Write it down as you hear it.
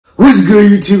What's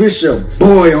good, YouTube? It's your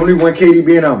boy, Only One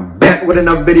KDB, and I'm back with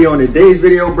another video. In today's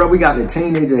video, bro, we got the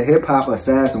teenager hip-hop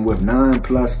assassin with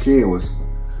 9+ kills.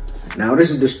 Now,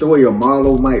 this is the story of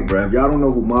Marlo Mike, bro. If y'all don't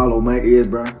know who Marlo Mike is,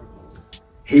 bro,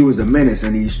 he was a menace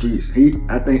in these streets.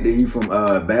 I think that he from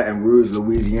Baton Rouge,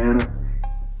 Louisiana.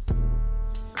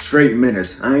 Straight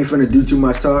menace. I ain't finna do too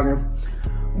much talking.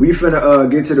 We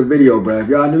finna get to the video, bro. If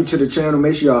y'all new to the channel,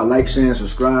 make sure y'all like, share, and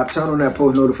subscribe. Turn on that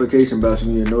post notification bell so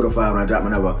you get notified when I drop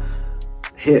another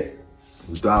hit.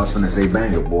 You thought I was finna say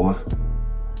banger, boy.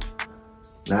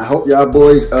 Now I hope y'all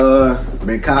boys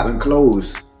been copping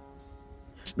clothes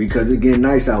because it's getting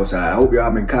nice outside. I hope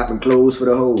y'all been copping clothes for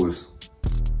the hoes.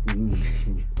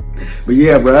 But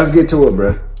yeah, bro, let's get to it,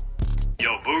 bro.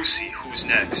 Yo, Boosie, who's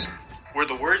next? Were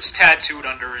the words tattooed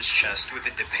under his chest with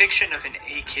a depiction of an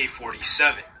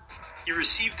AK-47. He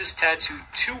received this tattoo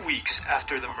 2 weeks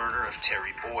after the murder of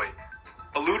Terry Boyd,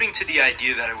 alluding to the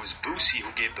idea that it was Boosie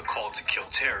who gave the call to kill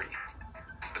Terry.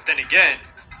 But then again,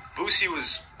 Boosie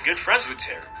was good friends with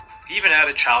Terry. He even had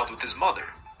a child with his mother.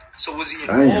 So was he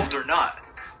involved or not?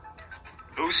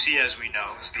 Boosie, as we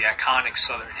know, is the iconic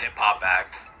Southern hip-hop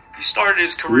act. He started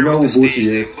his career with the stage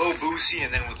name Lil Boosie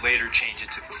and then would later change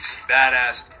it to Boosie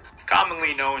Badass,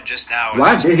 commonly known just now as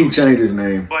Why did he Boosie. change his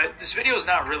name? But this video is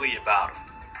not really about him.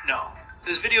 No.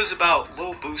 This video is about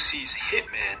Lil Boosie's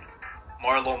hitman,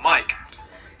 Marlo Mike.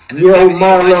 And the things he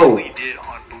allegedly did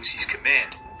on Boosie's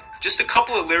command. Just a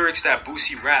couple of lyrics that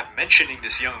Boosie rapped mentioning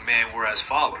this young man were as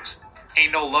follows.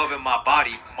 Ain't no love in my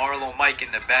body, Marlo Mike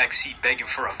in the backseat begging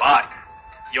for a body.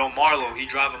 Yo Marlo, he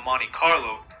driving Monte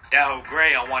Carlo. Dow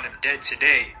Gray, I want him dead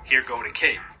today. Here go to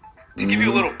Kate. To give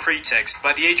you a little pretext,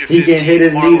 by the age of 15,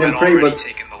 Marlo had already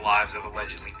taken the lives of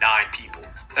allegedly 9 people.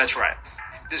 That's right.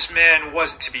 This man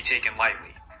wasn't to be taken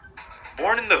lightly.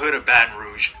 Born in the hood of Baton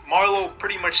Rouge, Marlo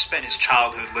pretty much spent his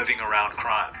childhood living around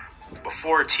crime.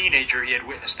 Before a teenager, he had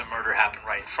witnessed a murder happen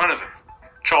right in front of him.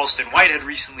 Charleston White had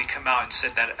recently come out and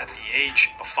said that at the age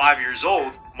of 5 years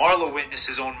old, Marlo witnessed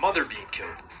his own mother being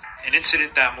killed. An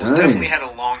incident that most definitely had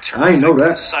a long-term effect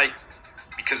on his psyche.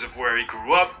 Because of where he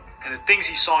grew up and the things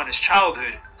he saw in his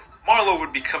childhood, Marlo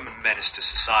would become a menace to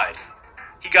society.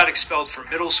 He got expelled from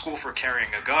middle school for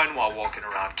carrying a gun while walking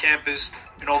around campus,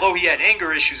 and although he had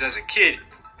anger issues as a kid,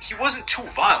 he wasn't too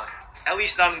violent, at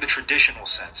least not in the traditional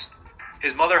sense.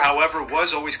 His mother, however,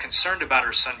 was always concerned about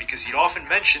her son because he'd often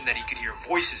mentioned that he could hear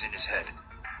voices in his head.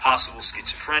 Possible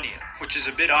schizophrenia, which is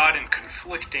a bit odd and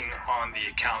conflicting on the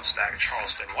accounts that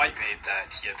Charleston White made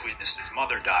that he had witnessed his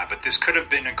mother die, but this could have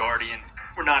been a guardian.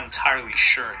 We're not entirely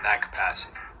sure in that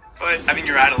capacity. But having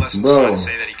your adolescent son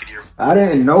say that he could hear... I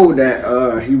didn't know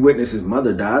that he witnessed his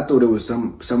mother die. I thought it was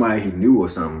somebody he knew or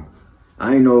something.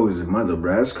 I didn't know it was his mother,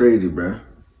 bro. That's crazy, bro.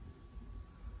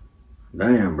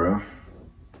 Damn, bro.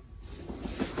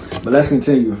 But let's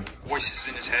continue. Voices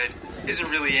in his head isn't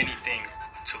really anything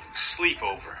to lose sleep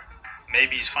over.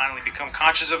 Maybe he's finally become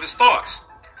conscious of his thoughts.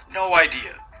 No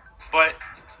idea. But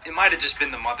it might have just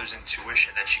been the mother's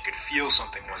intuition that she could feel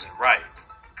something wasn't right.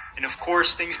 And of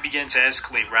course, things began to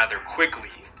escalate rather quickly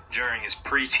during his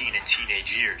preteen and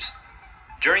teenage years.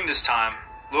 During this time,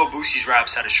 Lil Boosie's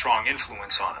raps had a strong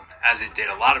influence on him, as it did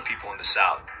a lot of people in the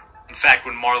South. In fact,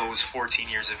 when Marlo was 14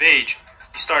 years of age,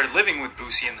 he started living with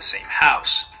Boosie in the same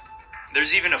house.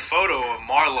 There's even a photo of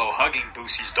Marlo hugging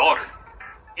Boosie's daughter.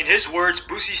 In his words,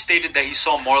 Boosie stated that he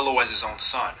saw Marlo as his own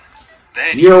son.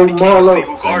 Then he became his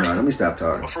legal guardian. Let me stop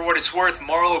talking. But for what it's worth,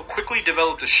 Marlo quickly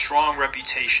developed a strong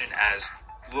reputation as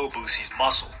Lil Boosie's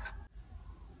muscle.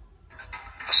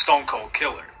 A stone cold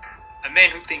killer. A man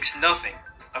who thinks nothing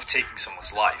of taking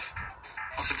someone's life.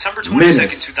 On September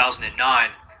 22nd, 2009,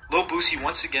 Lil Boosie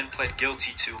once again pled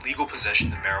guilty to illegal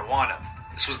possession of marijuana.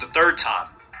 This was the 3rd time.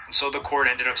 And so the court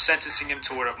ended up sentencing him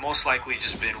to what have most likely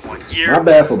just been 1 year. My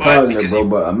bad for pausing it, bro,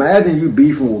 but imagine you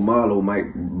beefing with Marlo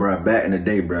Mike, bro, back in the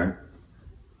day, bro.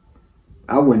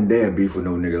 I wouldn't dare beef with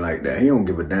no nigga like that. He don't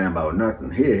give a damn about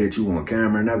nothing. He'll hit you on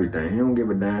camera and everything. He don't give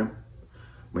a damn.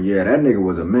 But yeah, that nigga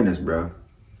was a menace, bro.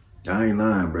 I ain't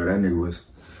lying, bro. That nigga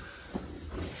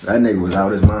was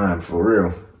out his mind, for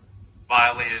real.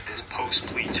 Violated his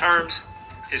post-plea terms,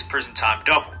 his prison time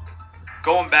doubled.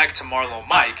 Going back to Marlo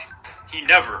Mike, he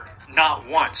never, not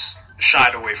once,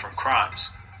 shied away from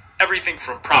crimes. Everything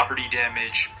from property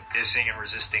damage, dissing and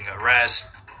resisting arrest,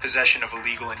 possession of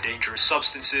illegal and dangerous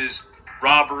substances,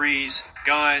 robberies,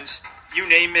 guns, you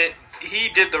name it, he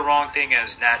did the wrong thing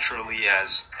as naturally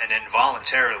as and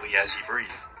involuntarily as he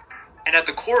breathed. And at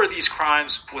the core of these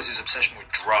crimes was his obsession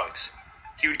with drugs.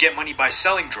 He would get money by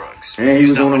selling drugs. And he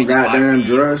was on them goddamn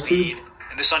drugs too.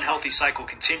 And this unhealthy cycle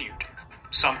continued.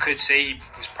 Some could say he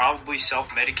was probably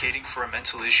self-medicating for a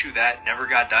mental issue that never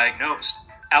got diagnosed.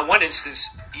 At one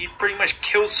instance, he pretty much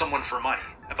killed someone for money,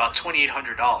 about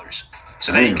 $2,800,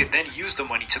 so that he could then use the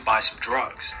money to buy some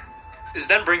drugs. This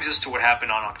then brings us to what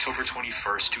happened on October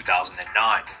 21st,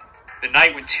 2009, the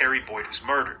night when Terry Boyd was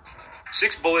murdered.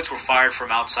 6 bullets were fired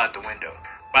from outside the window.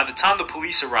 By the time the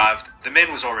police arrived, the man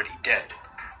was already dead.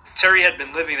 Terry had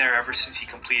been living there ever since he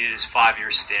completed his 5-year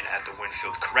stint at the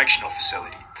Winfield Correctional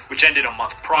Facility, which ended a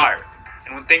month prior,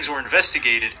 and when things were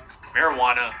investigated,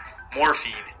 marijuana,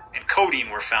 morphine, and codeine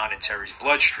were found in Terry's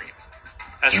bloodstream.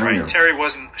 That's right, Terry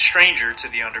wasn't a stranger to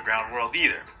the underground world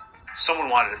either. Someone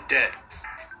wanted him dead.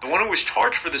 The one who was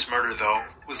charged for this murder, though,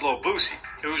 was Lil Boosie.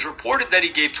 It was reported that he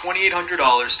gave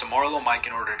 $2,800 to Marlo Mike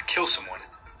in order to kill someone.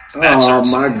 Oh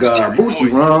my God,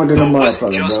 Boosie wrong than a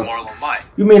motherfucker, bro. Marlo Mike.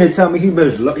 You mean to tell me he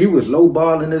was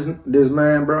lowballing this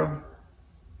man, bro?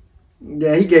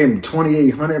 Yeah, he gave him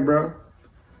 $2,800, bro.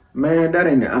 Man, that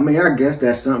ain't. I mean, I guess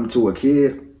that's something to a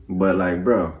kid, but like,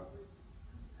 bro,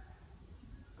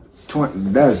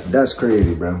 that's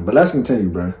crazy, bro. But let's continue,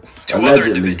 bro. Two other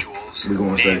individuals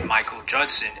named Michael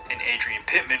Judson and Adrian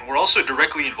Pittman were also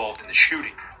directly involved in the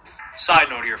shooting. Side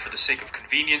note here, for the sake of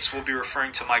convenience, we'll be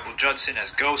referring to Michael Judson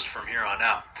as Ghost from here on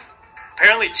out.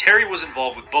 Apparently, Terry was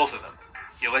involved with both of them.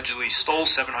 He allegedly stole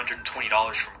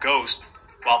 $720 from Ghost,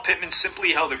 while Pittman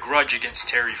simply held a grudge against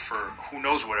Terry for who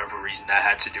knows whatever reason that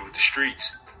had to do with the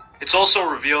streets. It's also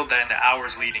revealed that in the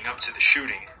hours leading up to the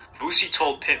shooting, Boosie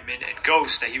told Pittman and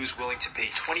Ghost that he was willing to pay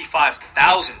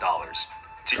 $25,000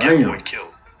 to get Boyd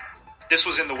killed. This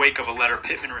was in the wake of a letter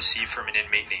Pittman received from an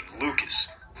inmate named Lucas.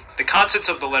 The contents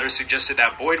of the letter suggested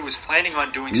that Boyd was planning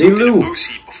on doing something to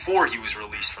Boosie before he was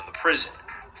released from the prison.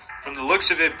 From the looks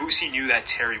of it, Boosie knew that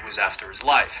Terry was after his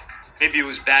life. Maybe it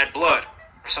was bad blood,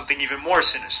 or something even more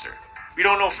sinister. We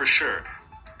don't know for sure.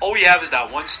 All we have is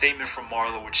that one statement from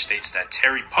Marlo which states that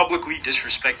Terry publicly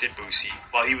disrespected Boosie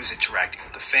while he was interacting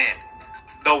with the fan.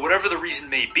 Though whatever the reason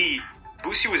may be,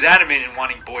 Boosie was adamant in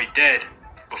wanting Boyd dead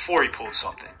before he pulled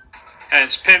something.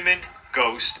 Hence Pittman,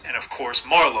 Ghost, and of course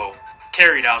Marlo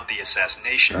carried out the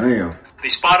assassination. They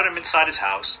spotted him inside his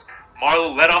house.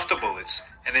 Marlo let off the bullets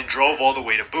and then drove all the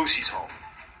way to Boosie's home.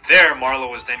 There, Marlo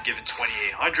was then given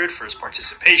 $2,800 for his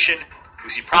participation.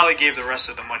 Boosie probably gave the rest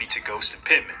of the money to Ghost and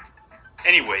Pittman.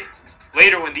 Anyway,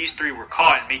 later when these three were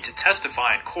caught and made to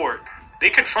testify in court, they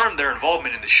confirmed their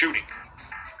involvement in the shooting.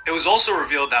 It was also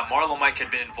revealed that Marlo Mike had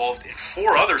been involved in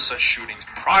 4 other such shootings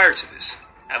prior to this.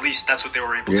 At least that's what they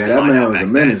were able to find out back then. Yeah, that man was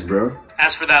a menace, bro.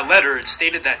 As for that letter, it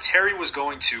stated that Terry was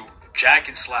going to jack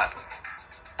and slap him.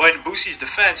 But in Boosie's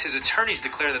defense, his attorneys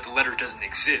declare that the letter doesn't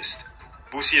exist.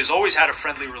 Boosie has always had a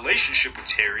friendly relationship with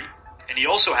Terry, and he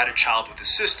also had a child with his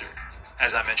sister,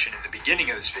 as I mentioned in the beginning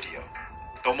of this video.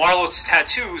 Though Marlo's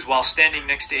tattoos while standing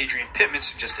next to Adrian Pittman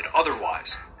suggested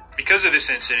otherwise. Because of this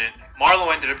incident,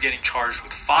 Marlo ended up getting charged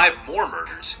with 5 more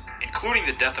murders, including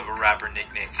the death of a rapper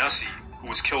nicknamed Nussie, who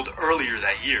was killed earlier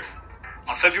that year,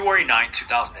 on February 9,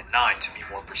 2009 to be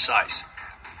more precise.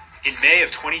 In May of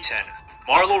 2010,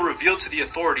 Marlo revealed to the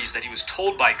authorities that he was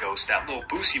told by Ghost that Lil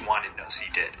Boosie wanted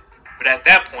Nussie dead, but at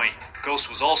that point, Ghost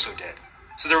was also dead,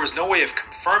 so there was no way of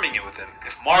confirming it with him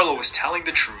if Marlo was telling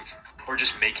the truth or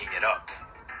just making it up.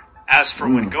 As for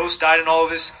when Ghost died in all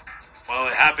of this, well,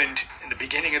 it happened in the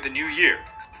beginning of the new year.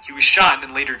 He was shot and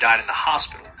then later died in the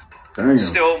hospital.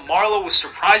 Still, Marlo was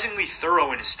surprisingly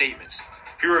thorough in his statements.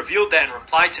 He revealed that in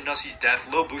reply to Nussie's death,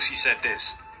 Lil Boosie said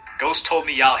this: "Ghost told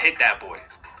me y'all hit that boy.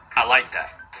 I like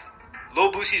that."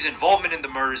 Lil Boosie's involvement in the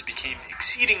murders became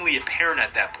exceedingly apparent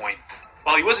at that point.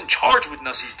 While he wasn't charged with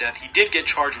Nussie's death, he did get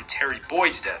charged with Terry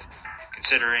Boyd's death,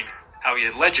 considering how he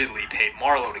allegedly paid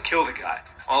Marlo to kill the guy.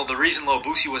 Well, the reason Lil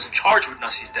Boosie wasn't charged with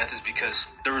Nussie's death is because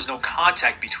there was no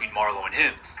contact between Marlo and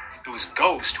him. It was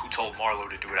Ghost who told Marlo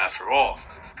to do it after all.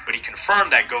 But he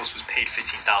confirmed that Ghost was paid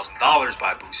 $15,000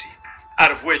 by Boosie,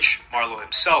 out of which Marlo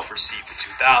himself received the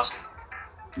 $2,000.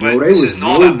 But this isn't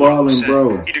all that Marlo said.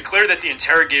 Bro. He declared that the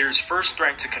interrogators first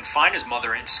threatened to confine his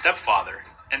mother and stepfather,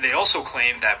 and they also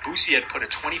claimed that Boosie had put a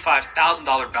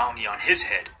 $25,000 bounty on his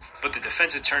head, but the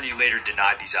defense attorney later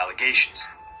denied these allegations.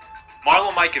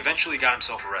 Marlo Mike eventually got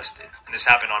himself arrested, and this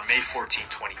happened on May 14,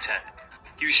 2010.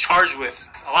 He was charged with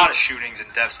a lot of shootings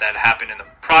and deaths that had happened in the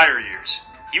prior years.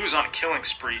 He was on a killing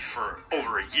spree for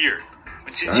over a year,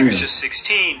 when since he was just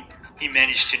 16, he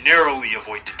managed to narrowly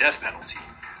avoid the death penalty.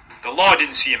 The law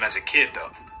didn't see him as a kid,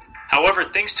 though. However,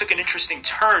 things took an interesting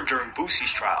turn during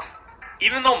Boosie's trial.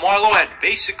 Even though Marlo had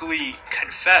basically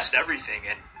confessed everything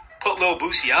and put Lil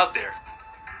Boosie out there,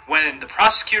 when the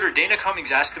prosecutor Dana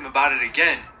Cummings asked him about it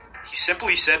again, he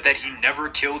simply said that he never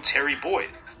killed Terry Boyd,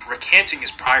 recanting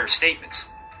his prior statements,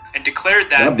 and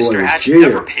declared that Mr. Hatch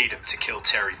never paid him to kill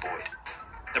Terry Boyd.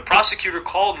 The prosecutor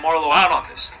called Marlo out on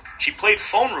this. She played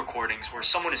phone recordings where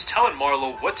someone is telling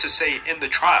Marlo what to say in the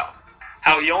trial.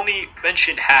 How he only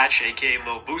mentioned Hatch, aka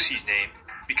Lil Boosie's name,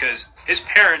 because his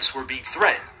parents were being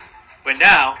threatened. But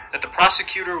now that the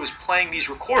prosecutor was playing these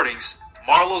recordings,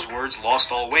 Marlo's words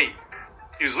lost all weight.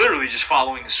 He was literally just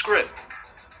following the script.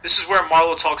 This is where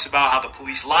Marlo talks about how the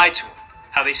police lied to him,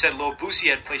 how they said Lil Boosie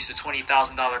had placed a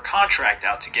 $20,000 contract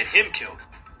out to get him killed.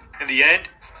 In the end,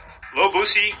 Lil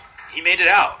Boosie, he made it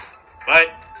out, but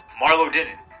Marlo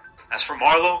didn't. As for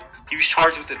Marlo, he was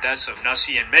charged with the deaths of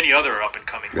Nussie and many other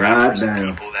up-and-coming rappers and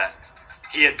people that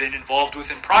he had been involved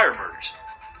with in prior murders.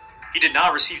 He did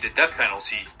not receive the death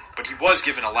penalty, but he was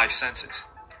given a life sentence.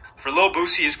 For Lil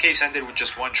Boosie, his case ended with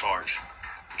just one charge,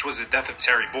 which was the death of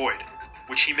Terry Boyd,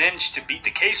 which he managed to beat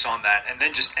the case on that and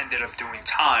then just ended up doing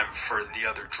time for the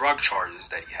other drug charges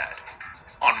that he had.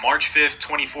 On March 5th,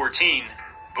 2014,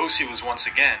 Boosie was once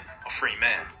again a free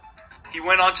man. He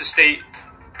went on to state,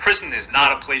 "Prison is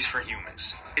not a place for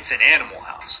humans. It's an animal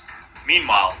house."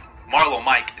 Meanwhile, Marlo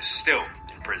Mike is still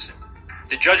in prison.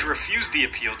 The judge refused the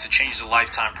appeal to change the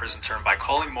lifetime prison term by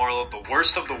calling Marlo the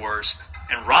worst of the worst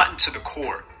and rotten to the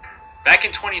core. Back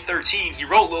in 2013, he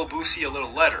wrote Lil Boosie a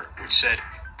little letter, which said,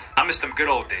 "I miss them good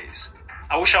old days.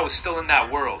 I wish I was still in that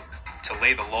world to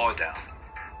lay the law down."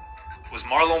 Was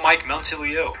Marlo Mike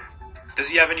mentally ill? Does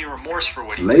he have any remorse for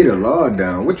what he did? Lay the law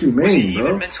down? What you mean, Was he bro?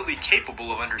 even mentally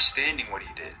capable of understanding what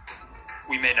he did?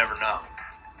 We may never know.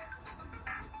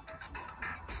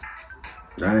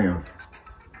 Damn.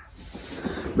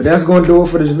 But that's going to do it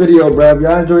for this video, bro. If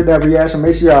y'all enjoyed that reaction,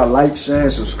 make sure y'all like, share,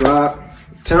 and subscribe.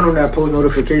 Turn on that post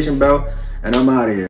notification bell, and I'm out of here.